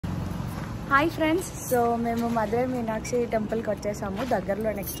Hi friends, so మేము మధురై మీనాక్షి టెంపుల్కి వచ్చేసాము.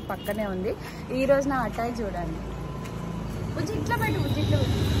 దగ్గరలో నెక్స్ట్ పక్కనే ఉంది. ఈరోజు నా అటాయ్ చూడండి. ఇట్లా పెట్టు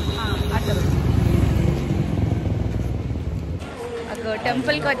అట్లా అక్కడ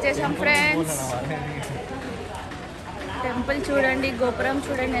టెంపుల్కి వచ్చేసాం ఫ్రెండ్స్. టెంపుల్ చూడండి, గోపురం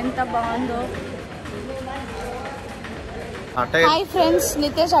చూడండి ఎంత బాగుందో. హాయ్ ఫ్రెండ్స్,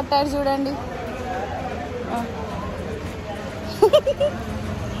 నితేష్ అటైర్ చూడండి.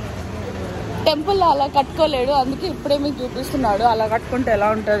 టెంపుల్ అలా కట్టుకోలేడు, అందుకే ఇప్పుడే మీకు చూపిస్తున్నాడు అలా కట్టుకుంటే ఎలా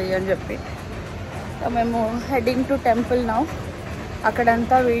ఉంటుంది అని చెప్పి. మేము హెడింగ్ టు టెంపుల్ నౌ.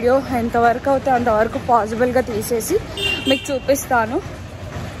 అక్కడంతా వీడియో ఎంతవరకు అవుతే అంతవరకు పాసిబుల్గా తీసేసి మీకు చూపిస్తాను.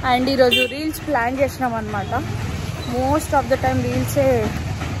 అండ్ ఈరోజు రీల్స్ ప్లాన్ చేసినాం అనమాట. మోస్ట్ ఆఫ్ ద టైం రీల్సే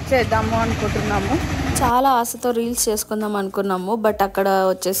చేద్దాము అనుకుంటున్నాము. చాలా ఆశతో రీల్స్ చేసుకుందాం అనుకున్నాము, బట్ అక్కడ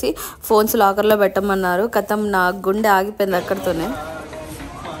వచ్చేసి ఫోన్స్ లాకర్లో పెట్టమన్నారు. కథం నా గుండె ఆగిపోయింది అక్కడితోనే.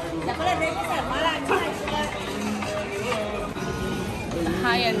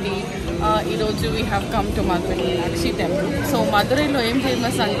 హాయ్ అండి, ఈరోజు we have come to Madurai Meenakshi temple. So మధురైలో ఏం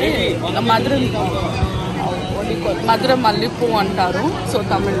ఫేమస్ అంటే మధుర మల్లెపూ అంటారు. సో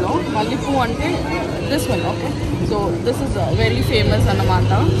తమిళ్లో మల్లెపూ అంటే this one. Okay, so this is very famous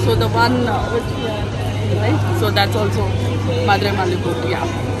అన్నమాట. So the one which right, so that's also Madurai మల్లెపూ. Yeah,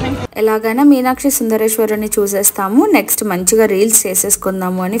 ఎలాగైనా మీనాక్షి సుందరేశ్వరుని చూసేస్తాము, నెక్స్ట్ మంచిగా రీల్స్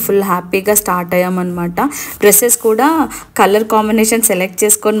చేసేసుకుందాము అని ఫుల్ హ్యాపీగా స్టార్ట్ అయ్యామన్నమాట. డ్రెస్సెస్ కూడా కలర్ కాంబినేషన్ సెలెక్ట్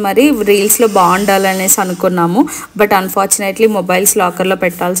చేసుకొని మరి రీల్స్లో బాగుండాలనేసి అనుకున్నాము, బట్ అన్ఫార్చునేట్లీ మొబైల్స్ లాకర్లో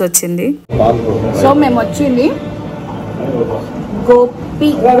పెట్టాల్సి వచ్చింది. సో మేము వచ్చింది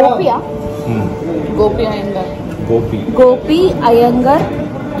గోపి అయ్యంగార్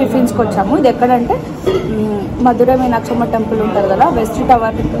టిఫిన్స్కి వచ్చాము. ఇది ఎక్కడంటే మధురై మీనాక్షమ్మ టెంపుల్ ఉంటుంది కదా, వెస్ట్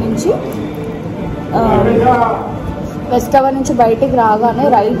టవర్ నుంచి బయటికి రాగానే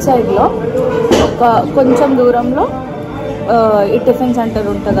రైట్ సైడ్లో ఒక కొంచెం దూరంలో ఈ టిఫిన్ సెంటర్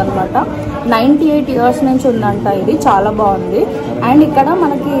ఉంటుంది అనమాట. 98 years నుంచి ఉందంట. ఇది చాలా బాగుంది. అండ్ ఇక్కడ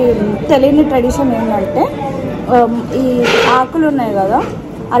మనకి తెలియని ట్రెడిషన్ ఏంటంటే ఈ ఆకులు ఉన్నాయి కదా,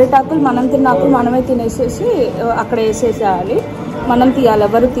 అరిటాకులు మనం తిన్న ఆకులు మనమే తినేసేసి అక్కడ వేసేసేయాలి, మనం తీయాలి,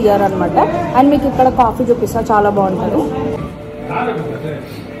 ఎవరు తీయారనమాట. అండ్ మీకు ఇక్కడ కాఫీ చూపిస్తా, చాలా బాగుంటుంది.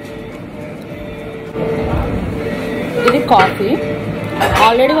 ఇది కాఫీ.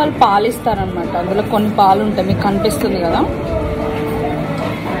 ఆల్రెడీ వాళ్ళు పాలు ఇస్తారనమాట, అందులో కొన్ని పాలు ఉంటాయి, మీకు కనిపిస్తుంది కదా.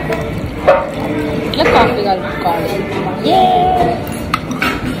 ఇట్లా కాఫీ కలుపుకోవాలి.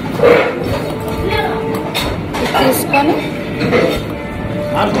 తీసుకొని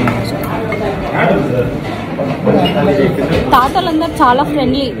తాతలందరూ చాలా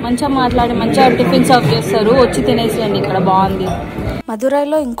ఫ్రెండ్లీ, మంచిగా మాట్లాడి మంచిగా టిఫిన్ సర్వ్ చేస్తారు, వచ్చి తినేసేయండి, ఇక్కడ బాగుంది.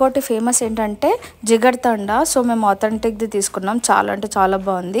 మధురైలో ఇంకోటి ఫేమస్ ఏంటంటే జిగర్ తండా. సో మేము ఆథెంటిక్ది తీసుకున్నాం, చాలా అంటే చాలా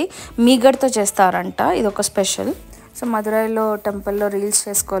బాగుంది. మీగడ్తో చేస్తారంట, ఇది ఒక స్పెషల్. సో మధురైలో టెంపుల్లో రీల్స్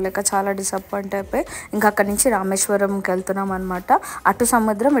చేసుకోలేక చాలా డిసప్పాయింట్ అయిపోయి ఇంకా అక్కడి నుంచి రామేశ్వరంకి వెళ్తున్నాం అనమాట. అటు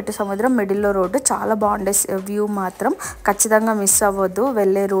సముద్రం ఇటు సముద్రం, మిడిల్లో రోడ్డు. చాలా బాగుండే వ్యూ, మాత్రం ఖచ్చితంగా మిస్ అవ్వద్దు.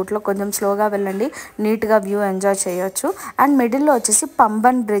 వెళ్ళే రూట్లో కొంచెం స్లోగా వెళ్ళండి, నీట్గా వ్యూ ఎంజాయ్ చేయొచ్చు. అండ్ మిడిల్లో వచ్చేసి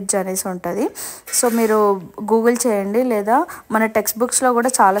పంబన్ బ్రిడ్జ్ అనేసి ఉంటుంది. సో మీరు గూగుల్ చేయండి, లేదా మన టెక్స్ట్ బుక్స్లో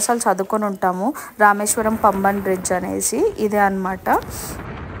కూడా చాలాసార్లు చదువుకొని ఉంటాము రామేశ్వరం పంబన్ బ్రిడ్జ్ అనేసి. ఇదే అనమాట.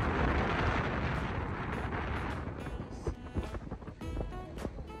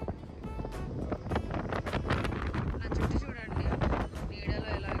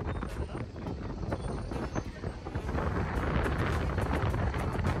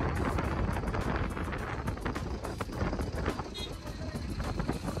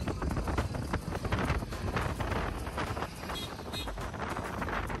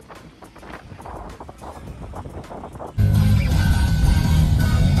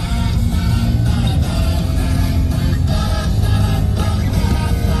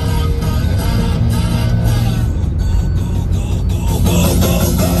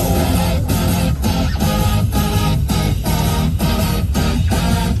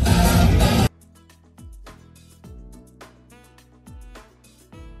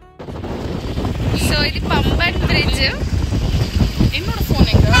 సో ఇది పంబన్ బ్రిడ్జ్. என்னோட ఫోన్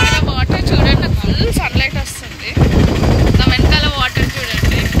ఎక్కడ వాటర్ చూడండి, ఫుల్ సన్లైట్ వస్తుంది. నా వెనకాల వాటర్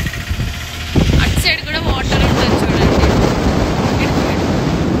చూడండి, అటు సైడ్ కూడా వాటర్ ఉంటుంది చూడండి.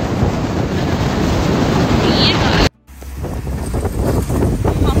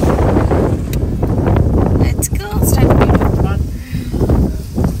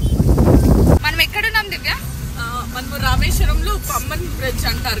 మనం ఎక్కడున్నాం దివ్య? మనము రామేశ్వరంలో పంబన్ బ్రిడ్జ్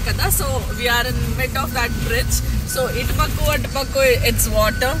అంటారు కదా. So we are in mid of that bridge. So ఇటు పక్క అటు పక్క ఇట్స్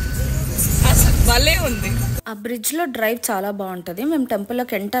వాటర్. అసలు భలే ఉంది. ఆ బ్రిడ్జ్లో డ్రైవ్ చాలా బాగుంటుంది. మేము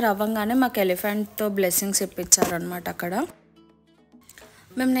టెంపుల్లోకి ఎంటర్ అవ్వగానే మాకు ఎలిఫెంట్తో బ్లెస్సింగ్స్ ఇప్పించారనమాట అక్కడ.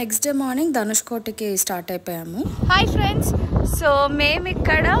 మేము నెక్స్ట్ డే మార్నింగ్ ధనుష్కోటికి స్టార్ట్ అయిపోయాము. హాయ్ ఫ్రెండ్స్, సో మేము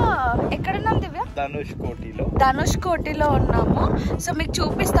ఎక్కడున్నాం దివ్య? ధనుష్కోటిలో ఉన్నాము. సో మీకు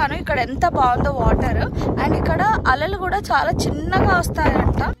చూపిస్తాను ఇక్కడ ఎంత బాగుందో వాటర్. అండ్ ఇక్కడ అలలు కూడా చాలా చిన్నగా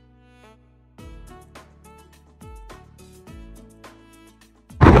వస్తాయంట.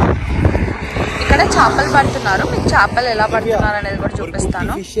 ఇక్కడ చేపలు పడుతున్నారు. మీకు చేపలు ఎలా పడుతున్నారు అనేది కూడా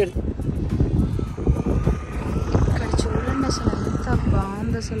చూపిస్తాను. ఇక్కడ చూడండి అసలు ఎంత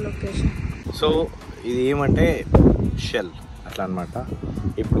బాగుంది అసలు లొకేషన్. సో ఇది ఏమంటే షెల్ అట్లా అనమాట.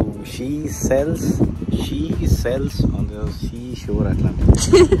 ఇప్పుడు she sells on the sea shore అట్లా.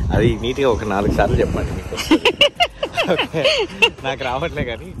 అది నీట్గా ఒక 4 సార్లు చెప్పండి మీకు. నాకు రావట్లే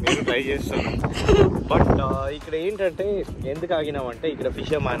కానీ నేను ట్రై చేస్తాను. బట్ ఇక్కడ ఏంటంటే ఎందుకు ఆగినామంటే ఇక్కడ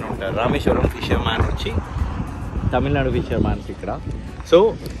ఫిషర్ మ్యాన్ ఉంటారు. రామేశ్వరం ఫిషర్ మ్యాన్ వచ్చి తమిళనాడు ఫిషర్ మ్యాన్స్ ఇక్కడ. సో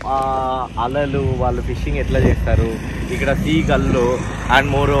అలలు వాళ్ళు ఫిషింగ్ ఎట్లా చేస్తారు, ఇక్కడ సీగల్లు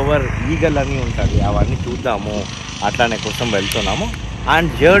అండ్ మోర్ ఓవర్ ఈగల్ అని ఉంటుంది, అవన్నీ చూద్దాము అట్లానే కోసం వెళ్తున్నాము.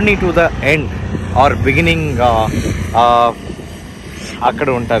 And journey to the end are beginning అక్కడ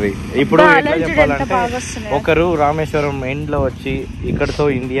ఉంటుంది. ఇప్పుడు ఎట్లా చెప్పాలంటే ఒకరు రామేశ్వరం ఎండ్లో వచ్చి ఇక్కడతో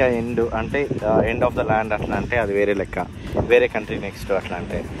ఇండియా ఎండ్ అంటే ఎండ్ ఆఫ్ ద ల్యాండ్ అట్లా అంటే అది వేరే లెక్క, వేరే కంట్రీ నెక్స్ట్ అట్లా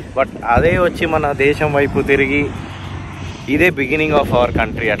అంటే. బట్ అదే వచ్చి మన దేశం వైపు తిరిగి ఇదే బిగినింగ్ ఆఫ్ అవర్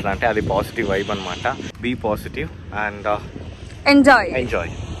కంట్రీ అట్లా అంటే అది పాజిటివ్ వైబ్ అనమాట. Be positive and enjoy.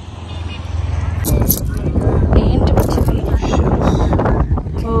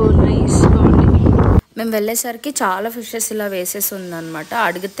 మేము వెళ్ళేసరికి చాలా ఫిషెస్ ఇలా వేసేసి ఉందన్నమాట.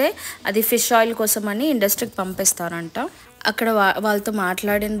 అడిగితే అది ఫిష్ ఆయిల్ కోసం అని ఇండస్ట్రీకి పంపిస్తారంట. అక్కడ వాళ్ళతో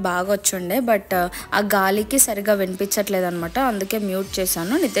మాట్లాడిన బాగా వచ్చుండే, బట్ ఆ గాలికి సరిగా వినిపించట్లేదు అనమాట. అందుకే మ్యూట్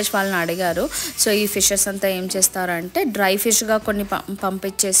చేశాను. నితేష్ వాళ్ళని అడిగారు, సో ఈ ఫిషెస్ అంతా ఏం చేస్తారంటే డ్రై ఫిష్గా కొన్ని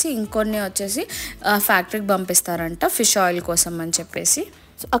పంపించేసి ఇంకొన్ని వచ్చేసి ఫ్యాక్టరీకి పంపిస్తారంట ఫిష్ ఆయిల్ కోసం అని చెప్పేసి.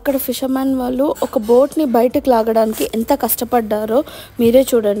 అక్కడ ఫిషర్మ్యాన్ వాళ్ళు ఒక బోట్ని బయటకు లాగడానికి ఎంత కష్టపడ్డారో మీరే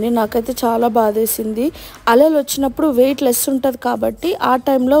చూడండి. నాకైతే చాలా బాధేసింది. అలలు వచ్చినప్పుడు వెయిట్ లెస్ ఉంటుంది కాబట్టి ఆ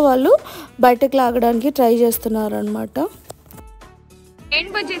టైంలో వాళ్ళు బయటకు లాగడానికి ట్రై చేస్తున్నారు అనమాట.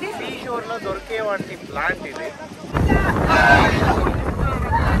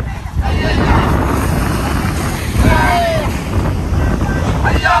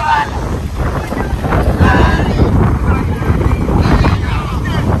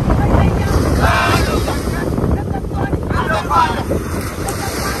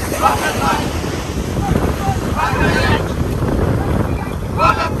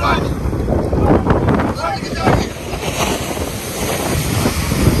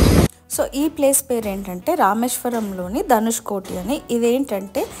 సో ఈ ప్లేస్ పేరు ఏంటంటే రామేశ్వరంలోని ధనుష్కోటి అని.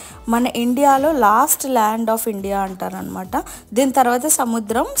 ఇదేంటంటే మన ఇండియాలో లాస్ట్ ల్యాండ్ ఆఫ్ ఇండియా అంటారనమాట. దీని తర్వాత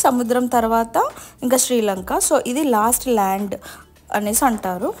సముద్రం తర్వాత ఇంకా శ్రీలంక. సో ఇది లాస్ట్ ల్యాండ్ అనేసి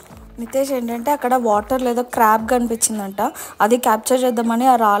అంటారు. నితేష్ ఏంటంటే అక్కడ వాటర్ లేదో క్రాబ్ కనిపించిందంట, అది క్యాప్చర్ చేద్దామని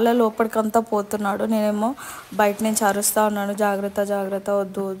ఆ రాళ్ళ లోపలికంతా పోతున్నాడు. నేనేమో బయట నుంచి అరుస్తూ ఉన్నాను, జాగ్రత్త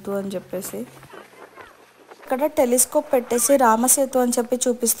వద్దు అని చెప్పేసి. ఇక్కడ టెలిస్కోప్ పెట్టేసి రామసేతు అని చెప్పి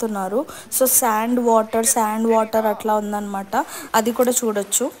చూపిస్తున్నారు. సో శాండ్ వాటర్ అట్లా ఉందన్నమాట. అది కూడా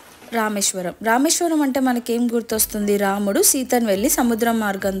చూడొచ్చు. రామేశ్వరం అంటే మనకేం గుర్తొస్తుంది? రాముడు సీతను వెళ్ళి సముద్రం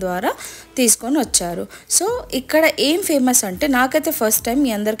మార్గం ద్వారా తీసుకొని వచ్చారు. సో ఇక్కడ ఏం ఫేమస్ అంటే, నాకైతే ఫస్ట్ టైం,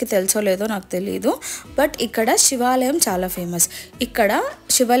 మీ అందరికీ తెలుసో లేదో నాకు తెలియదు, బట్ ఇక్కడ శివాలయం చాలా ఫేమస్. ఇక్కడ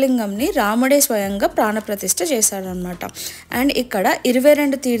శివలింగంని రాముడే స్వయంగా ప్రాణప్రతిష్ఠ చేశాడనమాట. అండ్ ఇక్కడ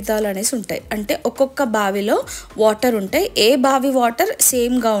 22 తీర్థాలు అనేసి ఉంటాయి. అంటే ఒక్కొక్క బావిలో వాటర్ ఉంటాయి. ఏ బావి వాటర్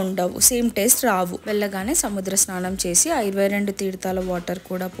సేమ్గా ఉండవు, సేమ్ టేస్ట్ రావు. వెళ్ళగానే సముద్ర స్నానం చేసి ఆ 22 తీర్థాల వాటర్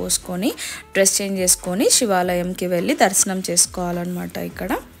కూడా పోసుకొని డ్రెస్ చేంజ్ చేసుకొని శివాలయంకి వెళ్ళి దర్శనం చేసుకోవాలన్నమాట.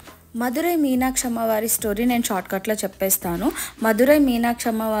 ఇక్కడ మదురై మీనాక్షమ్మ వారి స్టోరీ నేను షార్ట్కట్లో చెప్పేస్తాను. మదురై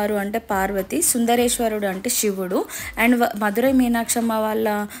మీనాక్షమ్మ వారు అంటే పార్వతి, సుందరేశ్వరుడు అంటే శివుడు. అండ్ మదురై మీనాక్షమ్మ వాళ్ళ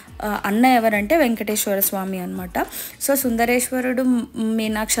అన్న ఎవరంటే వెంకటేశ్వర స్వామి అనమాట. సో సుందరేశ్వరుడు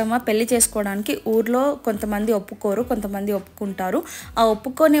మీనాక్షమ్మ పెళ్లి చేసుకోవడానికి ఊర్లో కొంతమంది ఒప్పుకోరు, కొంతమంది ఒప్పుకుంటారు. ఆ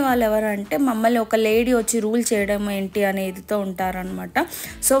ఒప్పుకోని వాళ్ళు ఎవరంటే మమ్మల్ని ఒక లేడీ వచ్చి రూల్ చేయడం ఏంటి అనేదితో ఉంటారనమాట.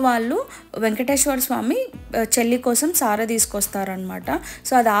 సో వాళ్ళు వెంకటేశ్వర స్వామి చెల్లి కోసం సార తీసుకొస్తారనమాట.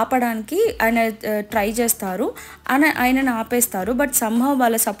 సో అది ఆపడానికి ఆయన ట్రై చేస్తారు, ఆయనను ఆపేస్తారు. బట్ సంహవ్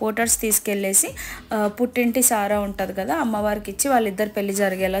వాళ్ళ సపోర్టర్స్ తీసుకెళ్ళేసి పుట్టింటి సారా ఉంటుంది కదా, అమ్మవారికి ఇచ్చి వాళ్ళిద్దరు పెళ్లి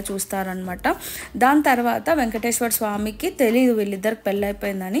జరిగేలా చూస్తారనమాట. దాని తర్వాత వెంకటేశ్వర స్వామికి తెలియదు వీళ్ళిద్దరికి పెళ్ళి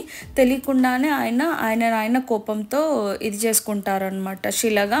అయిపోయిందని, తెలియకుండానే ఆయన కోపంతో ఇది చేసుకుంటారనమాట,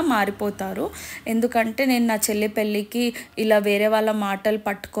 శిలగా మారిపోతారు. ఎందుకంటే నేను నా చెల్లి పెళ్ళికి ఇలా వేరే వాళ్ళ మాటలు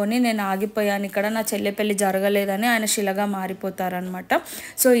పట్టుకొని నేను ఆగిపోయాను, ఇక్కడ నా చెల్లి పెళ్ళి జరగలేదని ఆయన శిలగా మారిపోతారనమాట.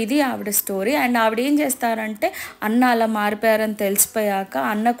 సో ఇది ఆవిడ స్టోరీ. అండ్ ఆవిడ ఏం చేస్తారంటే అన్న అలా మారిపోయారని తెలిసిపోయాక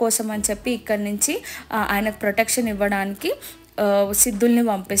అన్న కోసం అని చెప్పి ఇక్కడి నుంచి ఆయనకు ప్రొటెక్షన్ ఇవ్వడానికి సిద్ధుల్ని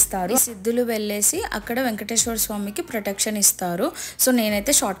పంపిస్తారు. సిద్ధులు వెళ్ళేసి అక్కడ వెంకటేశ్వర స్వామికి ప్రొటెక్షన్ ఇస్తారు. సో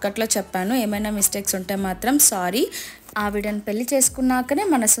నేనైతే షార్ట్కట్లో చెప్పాను, ఏమైనా మిస్టేక్స్ ఉంటే మాత్రం సారీ. ఆవిడని పెళ్లి చేసుకున్నాకనే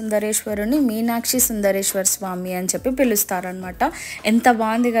మన సుందరేశ్వరుని మీనాక్షి సుందరేశ్వర స్వామి అని చెప్పి పిలుస్తారనమాట. ఎంత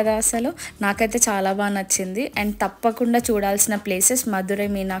బాగుంది కదా, అసలు నాకైతే చాలా బాగా నచ్చింది. అండ్ తప్పకుండా చూడాల్సిన ప్లేసెస్ మధురై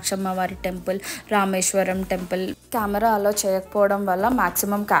మీనాక్షమ్మ వారి టెంపుల్, రామేశ్వరం టెంపుల్. కెమెరా అలో చేయకపోవడం వల్ల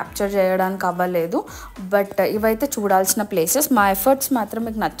మ్యాక్సిమం క్యాప్చర్ చేయడానికి అవ్వలేదు, బట్ ఇవైతే చూడాల్సిన ప్లేసెస్. మా ఎఫర్ట్స్ మాత్రం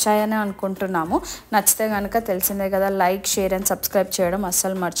మీకు నచ్చాయని అనుకుంటున్నాము. నచ్చితే కనుక తెలిసిందే కదా, లైక్, షేర్ అండ్ సబ్స్క్రైబ్ చేయడం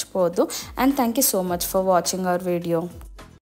అస్సలు మర్చిపోవద్దు. And thank you so much for watching our video.